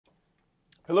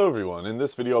Hello everyone, in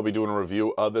this video I'll be doing a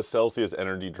review of the Celsius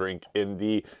energy drink in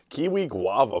the Kiwi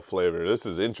Guava flavor. This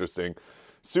is interesting.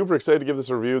 Super excited to give this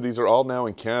a review. These are all now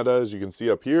in Canada, as you can see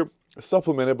up here,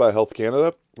 supplemented by Health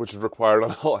Canada, which is required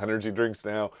on all energy drinks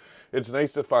now. It's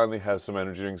nice to finally have some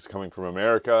energy drinks coming from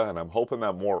America, and I'm hoping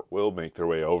that more will make their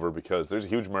way over because there's a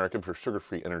huge market for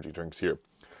sugar-free energy drinks here.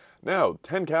 Now,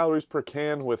 10 calories per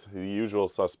can with the usual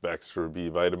suspects for B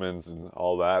vitamins and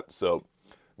all that, so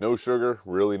no sugar,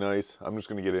 really nice. I'm just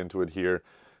going to get into it here.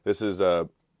 This is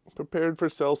prepared for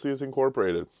Celsius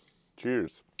Incorporated.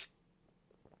 Cheers.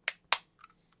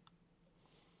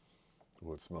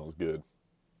 Oh, it smells good.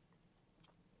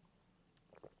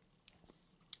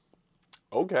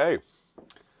 Okay,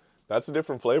 that's a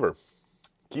different flavor.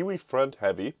 Kiwi front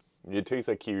heavy. You taste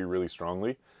that kiwi really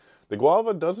strongly. The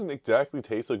guava doesn't exactly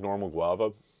taste like normal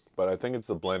guava, but I think it's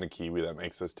the blend of kiwi that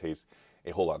makes this taste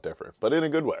a whole lot different, but in a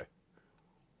good way.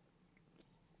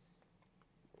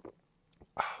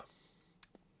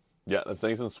 Yeah, that's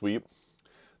nice and sweet.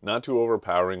 Not too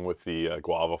overpowering with the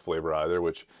guava flavor either,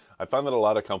 which I find that a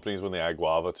lot of companies, when they add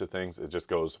guava to things, it just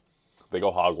goes, they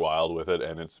go hog wild with it,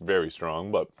 and it's very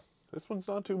strong, but this one's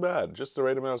not too bad. Just the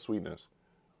right amount of sweetness.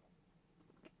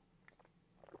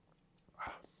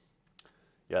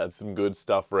 Yeah, it's some good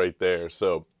stuff right there.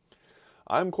 So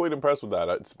I'm quite impressed with that.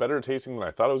 It's better tasting than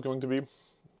I thought it was going to be.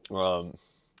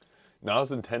 Not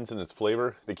as intense in its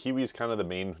flavor. The kiwi is kind of the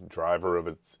main driver of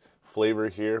its flavor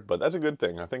here, but that's a good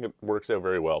thing. I think it works out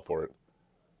very well for it.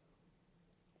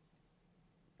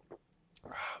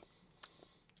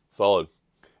 Solid.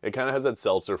 It kind of has that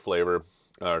seltzer flavor,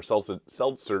 or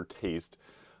seltzer taste.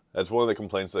 That's one of the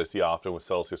complaints that I see often with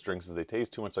Celsius drinks is they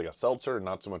taste too much like a seltzer,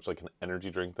 not so much like an energy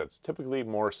drink that's typically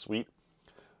more sweet.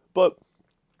 But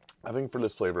I think for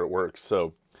this flavor it works.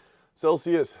 So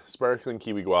Celsius Sparkling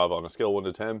Kiwi Guava on a scale of 1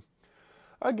 to 10.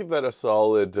 I give that a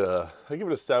solid, I give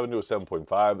it a 7 to a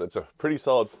 7.5. That's a pretty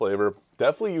solid flavor.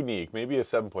 Definitely unique. Maybe a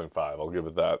 7.5. I'll give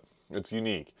it that. It's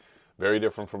unique. Very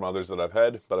different from others that I've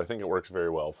had, but I think it works very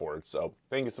well for it. So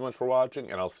thank you so much for watching,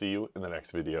 and I'll see you in the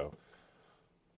next video.